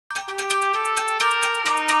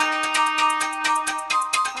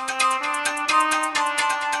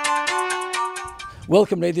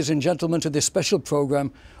Welcome, ladies and gentlemen, to this special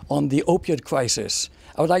program on the opioid crisis.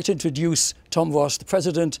 I would like to introduce Tom Ross, the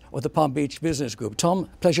president of the Palm Beach Business Group. Tom,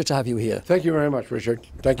 pleasure to have you here. Thank you very much, Richard.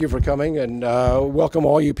 Thank you for coming, and welcome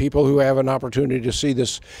all you people who have an opportunity to see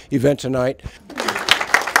this event tonight.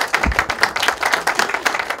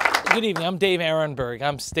 Good evening. I'm Dave Aronberg.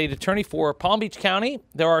 I'm state attorney for Palm Beach County.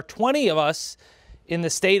 There are 20 of us in the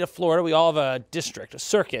state of Florida. We all have a district, a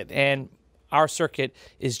circuit, and our circuit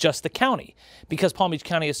is just the county because Palm Beach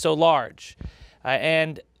County is so large.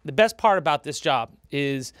 And the best part about this job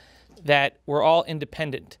is that we're all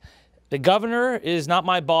independent. The governor is not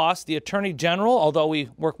my boss. The attorney general, although we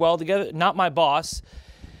work well together, not my boss.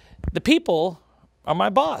 The people are my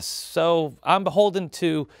boss. So I'm beholden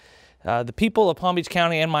to the people of Palm Beach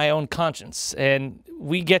County and my own conscience. And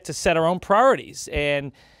we get to set our own priorities.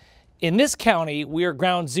 And in this county, we are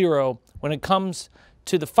ground zero when it comes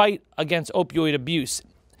to the fight against opioid abuse.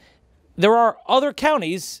 There are other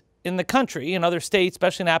counties in the country, in other states,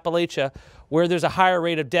 especially in Appalachia, where there's a higher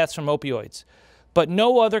rate of deaths from opioids. But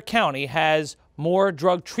no other county has more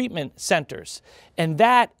drug treatment centers. And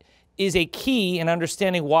that is a key in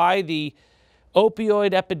understanding why the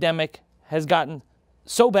opioid epidemic has gotten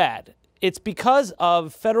so bad. It's because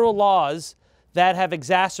of federal laws that have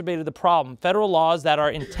exacerbated the problem. Federal laws that are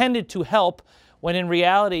intended to help when in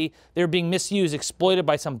reality they're being misused, exploited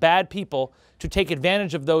by some bad people to take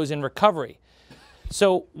advantage of those in recovery.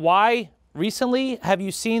 So why recently have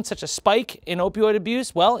you seen such a spike in opioid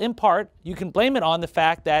abuse? Well, in part, you can blame it on the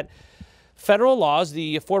fact that federal laws,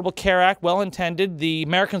 the Affordable Care Act, well-intended, the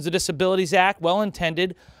Americans with Disabilities Act,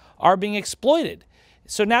 well-intended, are being exploited.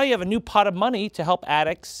 So now you have a new pot of money to help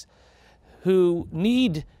addicts who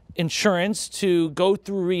need insurance to go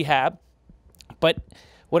through rehab. But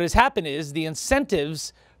what has happened is the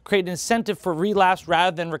incentives create an incentive for relapse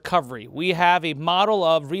rather than recovery. We have a model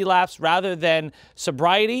of relapse rather than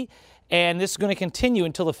sobriety, and this is going to continue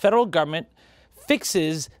until the federal government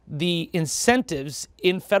fixes the incentives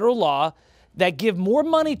in federal law that give more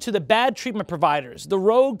money to the bad treatment providers, the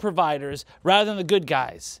rogue providers, rather than the good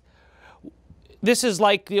guys. This is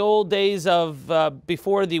like the old days of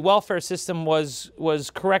before the welfare system was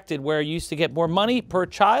corrected, where you used to get more money per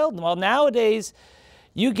child. Well, nowadays,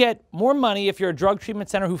 you get more money if you're a drug treatment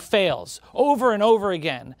center who fails over and over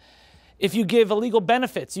again. If you give illegal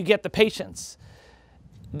benefits, you get the patients.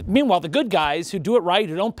 Meanwhile, the good guys who do it right,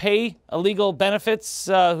 who don't pay illegal benefits,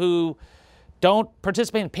 who don't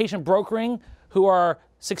participate in patient brokering, who are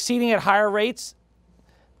succeeding at higher rates,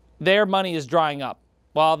 their money is drying up,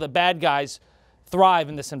 while the bad guys thrive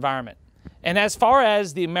in this environment. And as far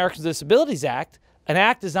as the Americans with Disabilities Act, an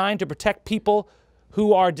act designed to protect people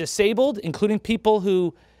who are disabled, including people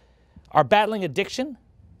who are battling addiction,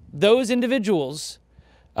 those individuals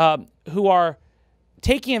who are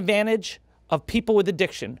taking advantage of people with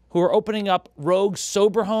addiction, who are opening up rogue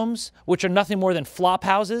sober homes, which are nothing more than flop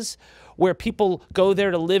houses, where people go there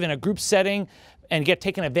to live in a group setting and get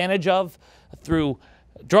taken advantage of through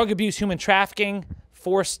drug abuse, human trafficking,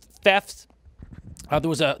 forced thefts.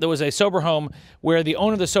 There was a sober home where the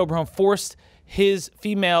owner of the sober home forced his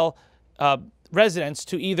female residents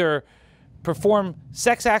to either perform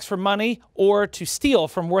sex acts for money or to steal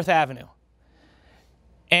from Worth Avenue.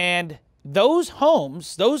 And those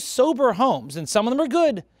homes, those sober homes, and some of them are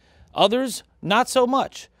good, others not so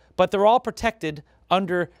much, but they're all protected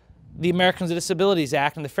under the Americans with Disabilities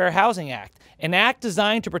Act and the Fair Housing Act. An act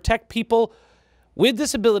designed to protect people with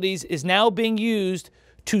disabilities is now being used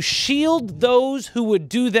to shield those who would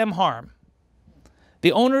do them harm,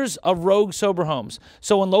 the owners of rogue sober homes.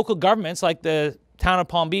 So when local governments like the town of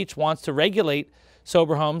Palm Beach wants to regulate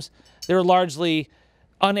sober homes, they're largely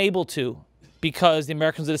unable to because the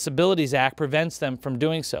Americans with Disabilities Act prevents them from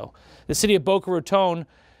doing so. The city of Boca Raton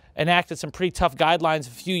enacted some pretty tough guidelines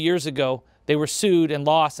a few years ago. They were sued and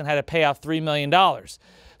lost and had to pay out $3 million.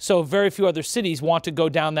 So very few other cities want to go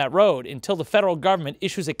down that road until the federal government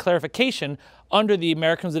issues a clarification under the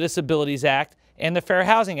Americans with Disabilities Act and the Fair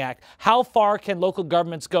Housing Act. How far can local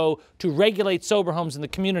governments go to regulate sober homes in the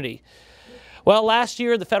community? Well, last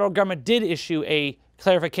year the federal government did issue a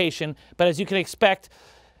clarification, but as you can expect,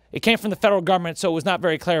 it came from the federal government, so it was not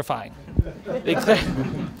very clarifying.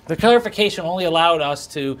 The clarification only allowed us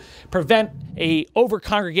to prevent a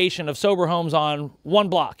overcongregation of sober homes on one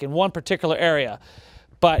block in one particular area,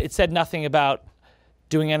 but it said nothing about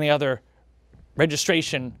doing any other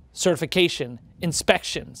registration, certification,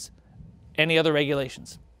 inspections, any other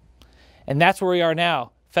regulations. And that's where we are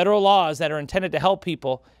now. Federal laws that are intended to help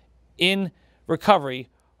people in recovery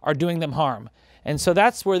are doing them harm. And so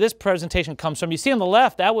that's where this presentation comes from. You see on the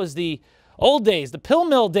left, that was the old days, the pill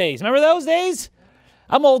mill days. Remember those days?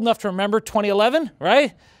 I'm old enough to remember 2011,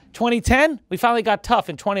 right? 2010, we finally got tough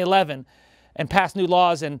in 2011 and passed new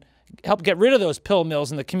laws and helped get rid of those pill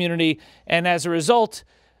mills in the community. And as a result,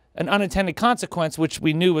 an unintended consequence, which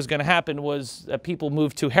we knew was going to happen, was that people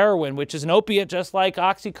moved to heroin, which is an opiate just like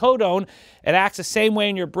oxycodone. It acts the same way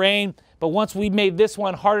in your brain, but once we made this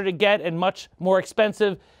one harder to get and much more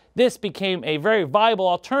expensive, this became a very viable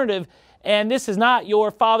alternative. And this is not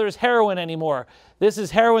your father's heroin anymore. This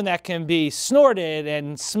is heroin that can be snorted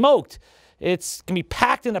and smoked. It can be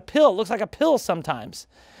packed in a pill. It looks like a pill sometimes.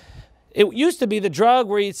 It used to be the drug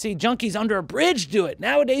where you'd see junkies under a bridge do it.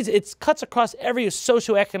 Nowadays, it cuts across every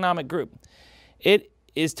socioeconomic group. It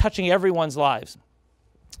is touching everyone's lives.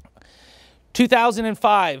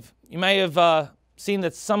 2005, you may have seen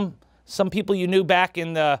that some people you knew back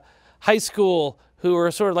in the high school who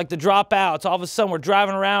were sort of like the dropouts, all of a sudden were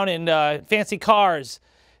driving around in fancy cars.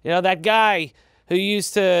 You know, that guy who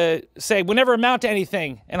used to say, "We'll never amount to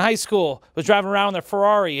anything" in high school, was driving around in their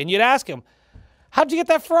Ferrari. And you'd ask him, "How'd you get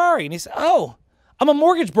that Ferrari?" And he said, "Oh, I'm a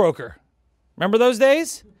mortgage broker." Remember those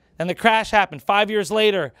days? And the crash happened. 5 years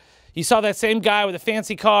later, you saw that same guy with a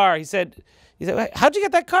fancy car. He said, "How'd you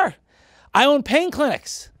get that car?" "I own pain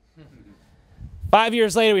clinics." 5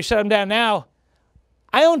 years later, we shut him down. Now,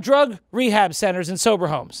 "I own drug rehab centers and sober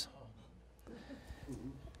homes."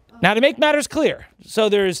 Now, to make matters clear, so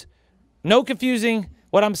there's no confusing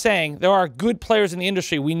what I'm saying, there are good players in the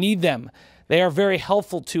industry. We need them. They are very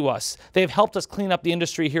helpful to us. They have helped us clean up the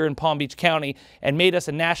industry here in Palm Beach County and made us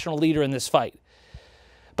a national leader in this fight.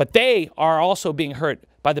 But they are also being hurt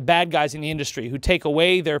by the bad guys in the industry who take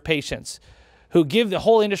away their patients, who give the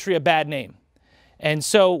whole industry a bad name. And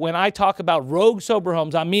so when I talk about rogue sober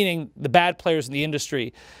homes, I'm meaning the bad players in the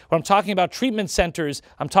industry. When I'm talking about treatment centers,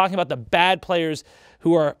 I'm talking about the bad players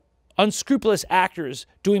who are unscrupulous actors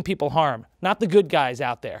doing people harm, not the good guys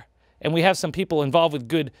out there. And we have some people involved with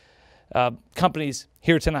good companies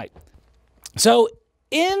here tonight. So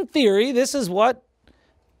in theory, this is what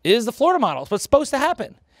is the Florida model. It's what's supposed to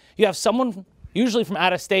happen. You have someone usually from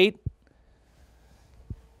out of state.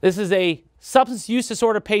 This is a substance use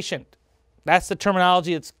disorder patient. That's the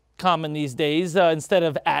terminology that's common these days. Instead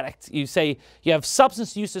of addict, you say you have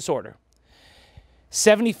substance use disorder.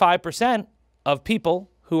 75% of people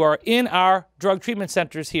who are in our drug treatment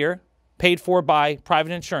centers here, paid for by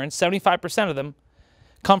private insurance, 75% of them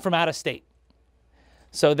come from out of state.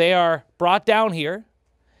 So they are brought down here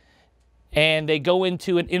and they go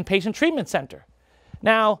into an inpatient treatment center.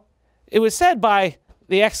 Now, it was said by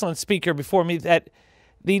the excellent speaker before me that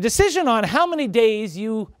the decision on how many days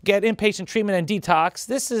you get inpatient treatment and detox,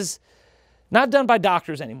 this is not done by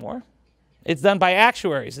doctors anymore. It's done by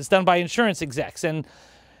actuaries. It's done by insurance execs. And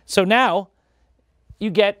so now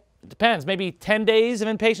you get, it depends, maybe 10 days of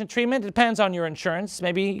inpatient treatment. It depends on your insurance.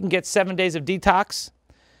 Maybe you can get 7 days of detox.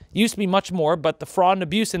 Used to be much more, but the fraud and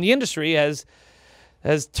abuse in the industry has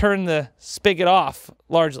turned the spigot off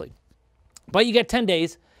largely. But you get 10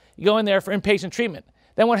 days. You go in there for inpatient treatment.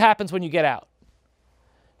 Then what happens when you get out?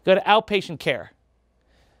 Go to outpatient care.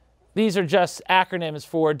 These are just acronyms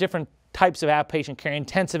for different types of outpatient care: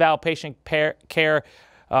 intensive outpatient care,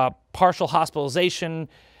 partial hospitalization,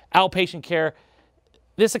 outpatient care.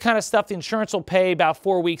 This is the kind of stuff the insurance will pay about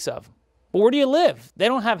 4 weeks of. But where do you live? They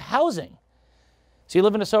don't have housing. So you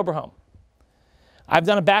live in a sober home. I've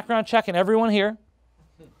done a background check on everyone here.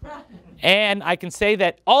 And I can say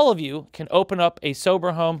that all of you can open up a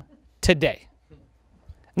sober home today.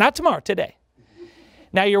 Not tomorrow, today.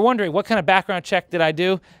 Now you're wondering, what kind of background check did I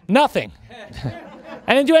do? Nothing.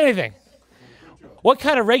 I didn't do anything. What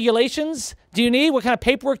kind of regulations do you need? What kind of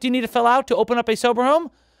paperwork do you need to fill out to open up a sober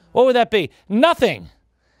home? What would that be? Nothing.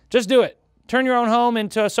 Just do it. Turn your own home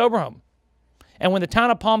into a sober home. And when the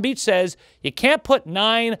town of Palm Beach says you can't put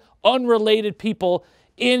 9 unrelated people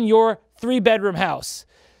in your 3-bedroom house,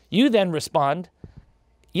 you then respond,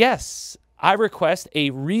 yes, I request a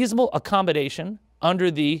reasonable accommodation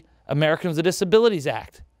under the Americans with Disabilities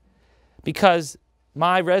Act, because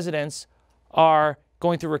my residents are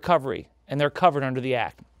going through recovery and they're covered under the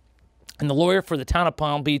act. And the lawyer for the town of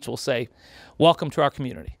Palm Beach will say, welcome to our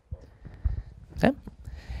community. Okay?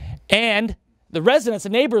 And the residents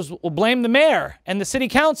and neighbors will blame the mayor and the city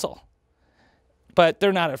council, but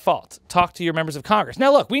they're not at fault. Talk to your members of Congress.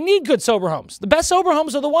 Now look, we need good sober homes. The best sober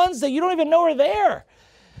homes are the ones that you don't even know are there.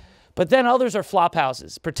 But then others are flop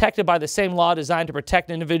houses, protected by the same law designed to protect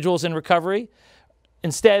individuals in recovery.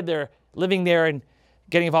 Instead, they're living there and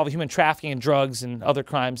getting involved with human trafficking and drugs and other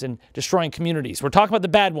crimes and destroying communities. We're talking about the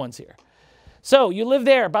bad ones here. So you live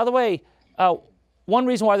there. By the way, one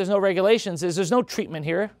reason why there's no regulations is there's no treatment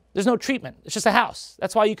here. There's no treatment. It's just a house.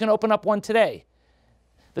 That's why you can open up one today.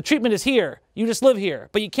 The treatment is here. You just live here.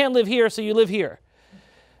 But you can't live here, so you live here.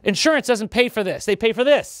 Insurance doesn't pay for this. They pay for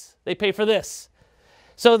this. They pay for this.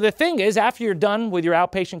 So the thing is, after you're done with your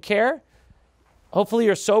outpatient care, hopefully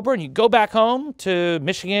you're sober and you go back home to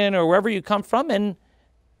Michigan or wherever you come from, and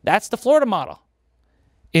that's the Florida model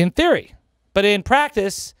in theory. But in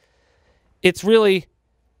practice, it's really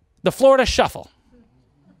the Florida shuffle.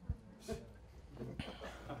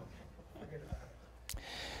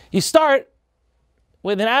 You start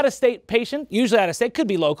with an out-of-state patient, usually out-of-state, could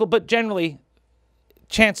be local, but generally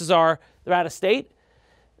chances are they're out-of-state.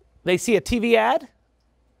 They see a TV ad,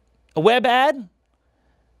 a web ad,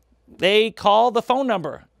 they call the phone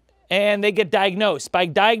number, and they get diagnosed. By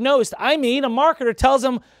diagnosed, I mean a marketer tells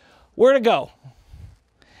them where to go.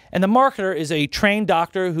 And the marketer is a trained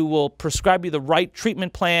doctor who will prescribe you the right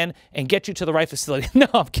treatment plan and get you to the right facility. No,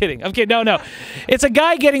 I'm kidding. I'm kidding. No, no. It's a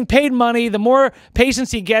guy getting paid money. The more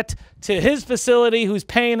patients he get to his facility who's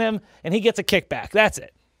paying him, and he gets a kickback. That's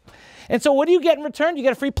it. And so what do you get in return? You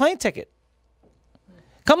get a free plane ticket.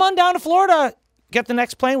 Come on down to Florida. Get the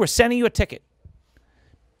next plane. We're sending you a ticket.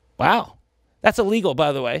 Wow. That's illegal,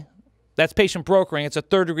 by the way. That's patient brokering. It's a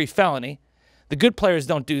third-degree felony. The good players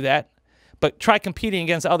don't do that. But try competing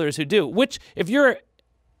against others who do. Which, if you're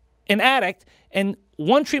an addict and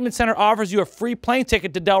one treatment center offers you a free plane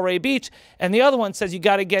ticket to Delray Beach and the other one says you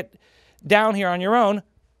got to get down here on your own,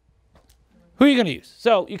 who are you going to use?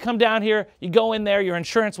 So you come down here, you go in there, your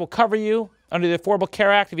insurance will cover you under the Affordable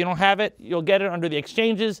Care Act. If you don't have it, you'll get it under the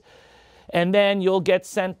exchanges. And then you'll get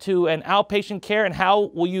sent to an outpatient care. And how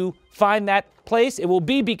will you find that place? It will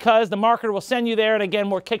be because the marketer will send you there, and again,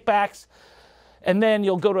 more kickbacks. And then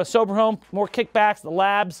you'll go to a sober home, more kickbacks. The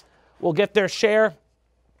labs will get their share.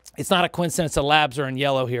 It's not a coincidence the labs are in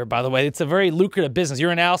yellow here, by the way. It's a very lucrative business.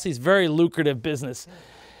 Urinalysis is very lucrative business.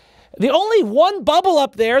 The only one bubble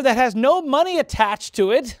up there that has no money attached to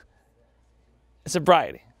it is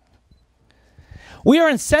sobriety. We are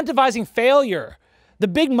incentivizing failure. The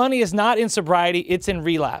big money is not in sobriety, it's in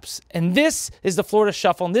relapse. And this is the Florida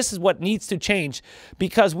shuffle, and this is what needs to change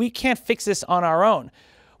because we can't fix this on our own.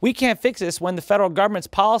 We can't fix this when the federal government's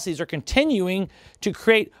policies are continuing to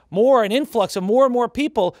create an influx of more and more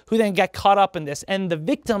people who then get caught up in this. And the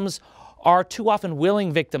victims are too often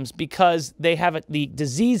willing victims because they have the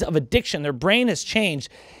disease of addiction. Their brain has changed.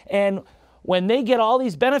 And when they get all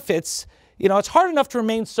these benefits, you know, it's hard enough to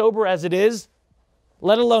remain sober as it is,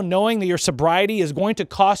 let alone knowing that your sobriety is going to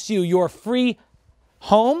cost you your free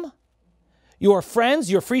home, your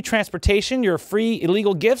friends, your free transportation, your free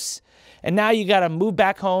illegal gifts. And now you got to move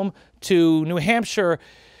back home to New Hampshire,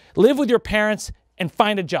 live with your parents, and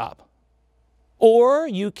find a job. Or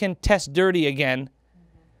you can test dirty again,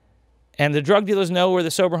 and the drug dealers know where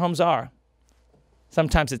the sober homes are.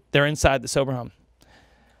 Sometimes they're inside the sober home.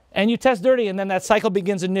 And you test dirty, and then that cycle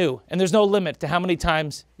begins anew. And there's no limit to how many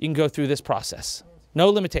times you can go through this process. No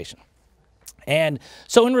limitation. And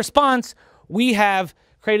so in response, we have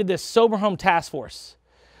created this sober home task force.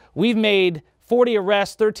 We've made 40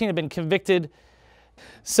 arrests, 13 have been convicted.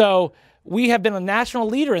 So we have been a national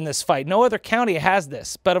leader in this fight. No other county has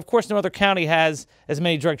this. But of course, no other county has as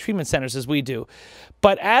many drug treatment centers as we do.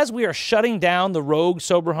 But as we are shutting down the rogue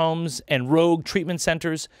sober homes and rogue treatment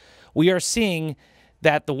centers, we are seeing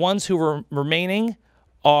that the ones who are remaining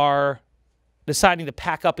are deciding to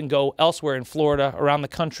pack up and go elsewhere in Florida, around the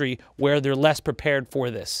country, where they're less prepared for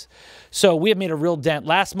this. So we have made a real dent.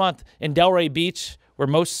 Last month in Delray Beach, where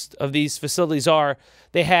most of these facilities are,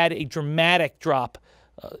 they had a dramatic drop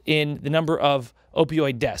in the number of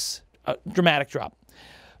opioid deaths, a dramatic drop.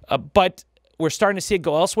 But we're starting to see it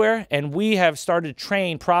go elsewhere, and we have started to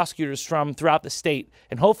train prosecutors from throughout the state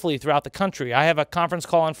and hopefully throughout the country. I have a conference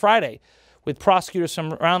call on Friday with prosecutors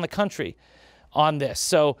from around the country on this.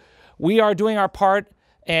 So we are doing our part,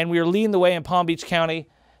 and we are leading the way in Palm Beach County.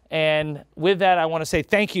 And with that, I want to say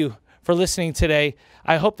thank you for listening today.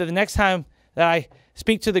 I hope that the next time that I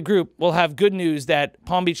speak to the group, we'll have good news that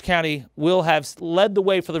Palm Beach County will have led the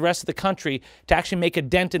way for the rest of the country to actually make a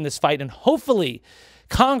dent in this fight. And hopefully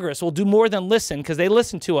Congress will do more than listen, because they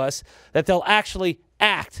listen to us, that they'll actually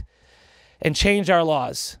act and change our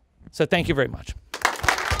laws. So thank you very much.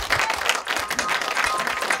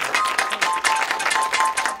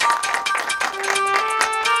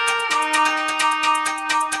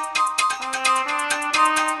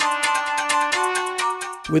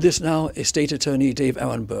 With us now is State Attorney Dave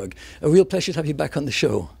Aronberg. A real pleasure to have you back on the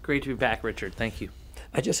show. Great to be back, Richard. Thank you.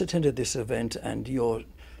 I just attended this event, and your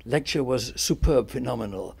lecture was superb,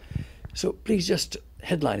 phenomenal. So please just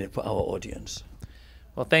headline it for our audience.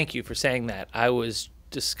 Well, thank you for saying that. I was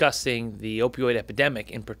discussing the opioid epidemic,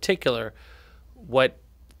 in particular, what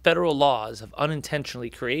federal laws have unintentionally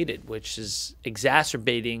created, which is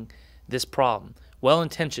exacerbating this problem.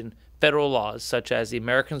 Well-intentioned federal laws such as the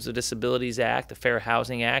Americans with Disabilities Act, the Fair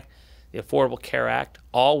Housing Act, the Affordable Care Act,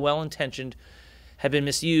 all well-intentioned, have been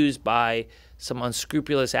misused by some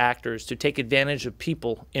unscrupulous actors to take advantage of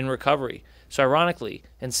people in recovery. So ironically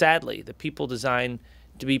and sadly, the people designed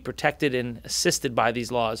to be protected and assisted by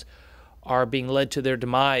these laws are being led to their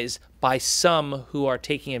demise by some who are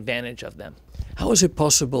taking advantage of them. How is it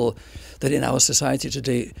possible that in our society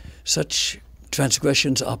today such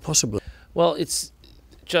transgressions are possible? Well, it's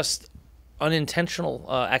just unintentional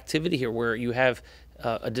activity here where you have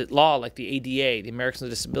a law like the ADA, the Americans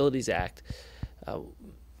with Disabilities Act, a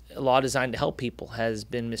law designed to help people, has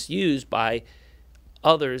been misused by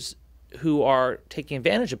others who are taking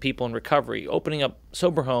advantage of people in recovery, opening up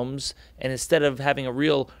sober homes, and instead of having a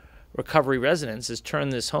real recovery residence, has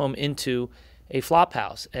turned this home into a flop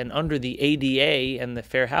house. And under the ADA and the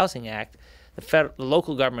Fair Housing Act, the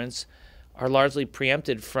local governments are largely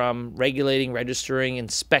preempted from regulating, registering,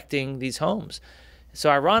 inspecting these homes. So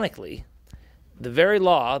ironically, the very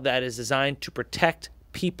law that is designed to protect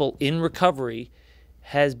people in recovery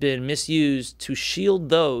has been misused to shield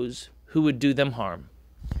those who would do them harm.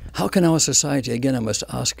 How can our society, again I must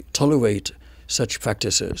ask, tolerate such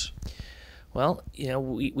practices? Well,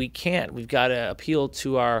 we can't. We've got to appeal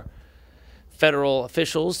to our federal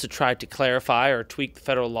officials to try to clarify or tweak the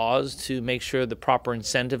federal laws to make sure the proper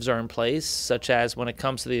incentives are in place, such as when it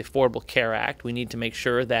comes to the Affordable Care Act, we need to make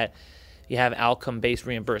sure that you have outcome-based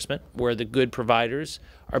reimbursement where the good providers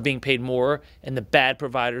are being paid more and the bad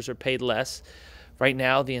providers are paid less. Right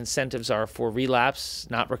now, the incentives are for relapse,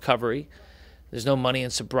 not recovery. There's no money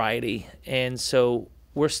in sobriety. And so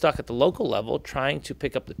we're stuck at the local level trying to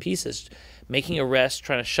pick up the pieces, making arrests,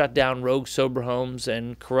 trying to shut down rogue sober homes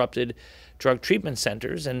and corrupted drug treatment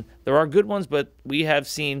centers. And there are good ones, but we have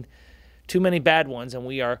seen too many bad ones, and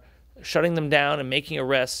we are shutting them down and making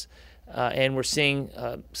arrests, and we're seeing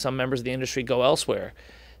some members of the industry go elsewhere.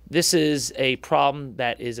 This is a problem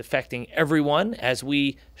that is affecting everyone. As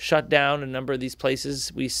we shut down a number of these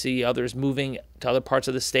places, we see others moving to other parts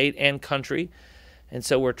of the state and country. And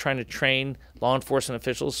so we're trying to train law enforcement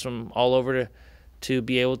officials from all over to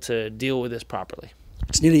be able to deal with this properly.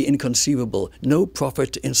 It's nearly inconceivable. No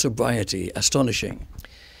profit in sobriety. Astonishing.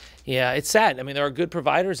 Yeah, it's sad. I mean, there are good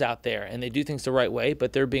providers out there, and they do things the right way,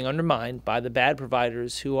 but they're being undermined by the bad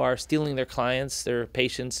providers who are stealing their clients, their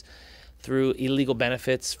patients, through illegal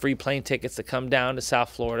benefits, free plane tickets to come down to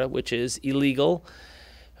South Florida, which is illegal.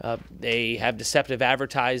 They have deceptive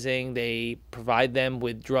advertising. They provide them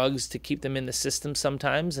with drugs to keep them in the system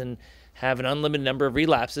sometimes and have an unlimited number of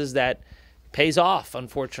relapses that pays off,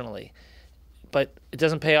 unfortunately. But it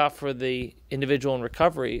doesn't pay off for the individual in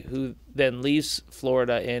recovery who then leaves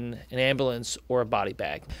Florida in an ambulance or a body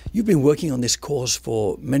bag. You've been working on this cause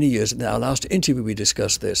for many years. In our last interview, we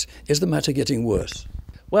discussed this. Is the matter getting worse?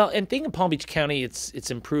 Well, and being in Palm Beach County, it's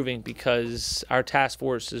improving because our task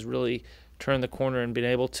force has really turned the corner and been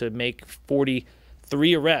able to make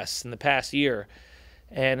 43 arrests in the past year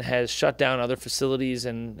and has shut down other facilities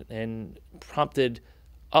and prompted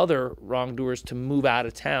other wrongdoers to move out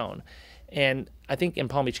of town. And I think in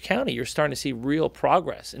Palm Beach County, you're starting to see real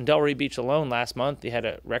progress. In Delray Beach alone last month, they had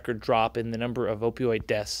a record drop in the number of opioid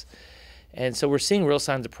deaths. And so we're seeing real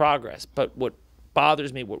signs of progress. But what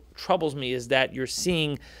bothers me, what troubles me, is that you're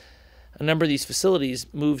seeing a number of these facilities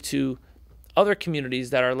move to other communities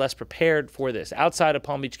that are less prepared for this, outside of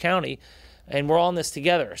Palm Beach County, and we're all in this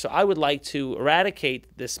together. So I would like to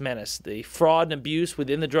eradicate this menace, the fraud and abuse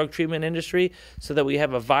within the drug treatment industry, so that we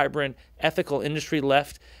have a vibrant, ethical industry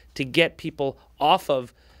left to get people off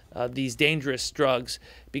of these dangerous drugs,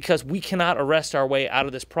 because we cannot arrest our way out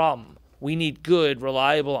of this problem. We need good,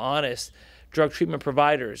 reliable, honest drug treatment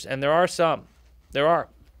providers, and there are some. They're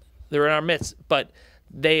in our midst, but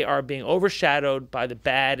they are being overshadowed by the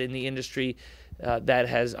bad in the industry that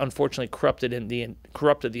has unfortunately corrupted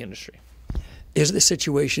the industry. Is the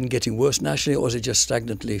situation getting worse nationally, or is it just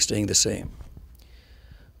stagnantly staying the same?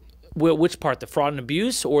 Well, which part, the fraud and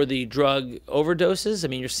abuse or the drug overdoses? I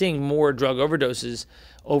mean, you're seeing more drug overdoses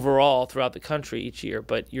overall throughout the country each year,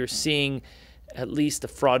 but you're seeing at least the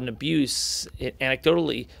fraud and abuse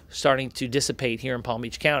anecdotally starting to dissipate here in Palm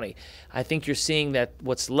Beach County. I think you're seeing that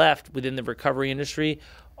what's left within the recovery industry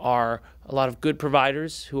are a lot of good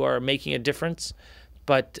providers who are making a difference,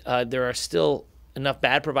 but there are still enough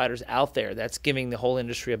bad providers out there that's giving the whole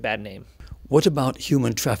industry a bad name. What about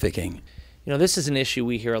human trafficking? You know, this is an issue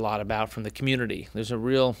we hear a lot about from the community. There's a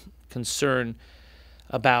real concern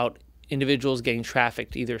about individuals getting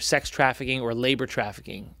trafficked, either sex trafficking or labor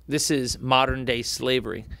trafficking. This is modern day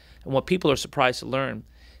slavery. And what people are surprised to learn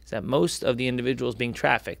that most of the individuals being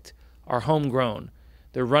trafficked are homegrown.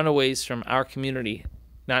 They're runaways from our community,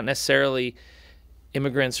 not necessarily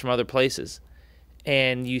immigrants from other places.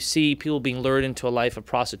 And you see people being lured into a life of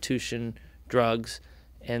prostitution, drugs,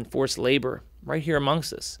 and forced labor right here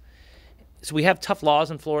amongst us. So we have tough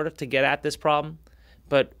laws in Florida to get at this problem,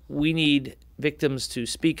 but we need victims to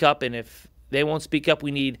speak up, and if they won't speak up,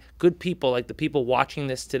 we need good people like the people watching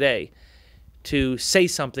this today to say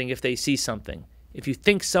something if they see something. If you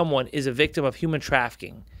think someone is a victim of human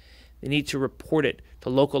trafficking, they need to report it to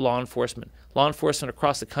local law enforcement. Law enforcement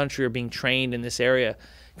across the country are being trained in this area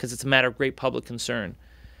because it's a matter of great public concern.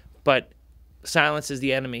 But silence is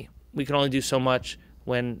the enemy. We can only do so much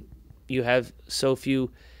when you have so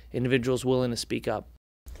few individuals willing to speak up.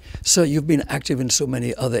 So you've been active in so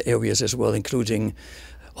many other areas as well, including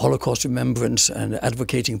Holocaust remembrance and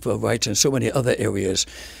advocating for rights in so many other areas.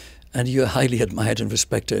 And you're highly admired and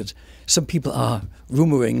respected. Some people are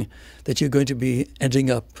rumoring that you're going to be ending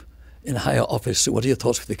up in higher office. So what are your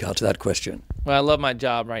thoughts with regard to that question? Well, I love my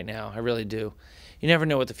job right now. I really do. You never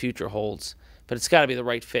know what the future holds, but it's got to be the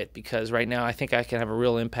right fit, because right now I think I can have a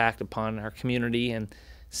real impact upon our community and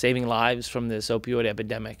saving lives from this opioid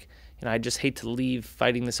epidemic. You know, I just hate to leave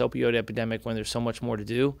fighting this opioid epidemic when there's so much more to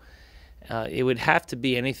do. It would have to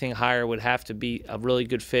be anything higher, would have to be a really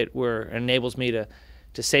good fit where it enables me to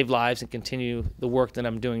save lives and continue the work that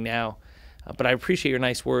I'm doing now. But I appreciate your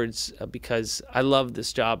nice words because I love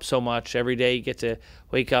this job so much. Every day you get to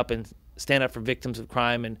wake up and stand up for victims of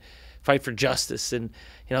crime and fight for justice. And,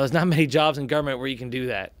 you know, there's not many jobs in government where you can do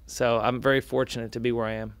that. So I'm very fortunate to be where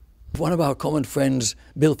I am. One of our common friends,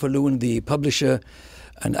 Bill Falloon, the publisher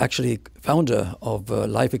and actually founder of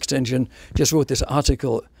Life Extension, just wrote this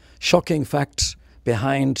article, Shocking Facts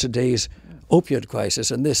Behind Today's Opioid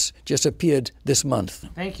Crisis, and this just appeared this month.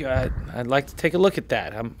 Thank you. I'd like to take a look at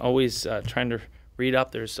that. I'm always trying to read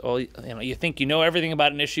up. There's all, you think you know everything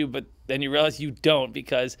about an issue, but then you realize you don't,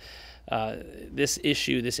 because this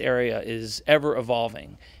issue, this area is ever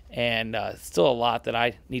evolving, and still a lot that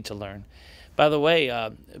I need to learn. By the way,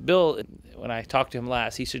 Bill, when I talked to him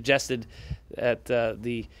last, he suggested that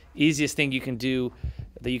the easiest thing you can do,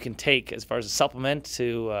 that you can take as far as a supplement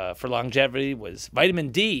to for longevity, was vitamin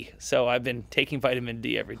D. So I've been taking vitamin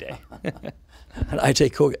D every day. And I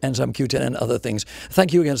take coenzyme Q10 and other things.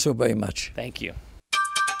 Thank you again so very much. Thank you.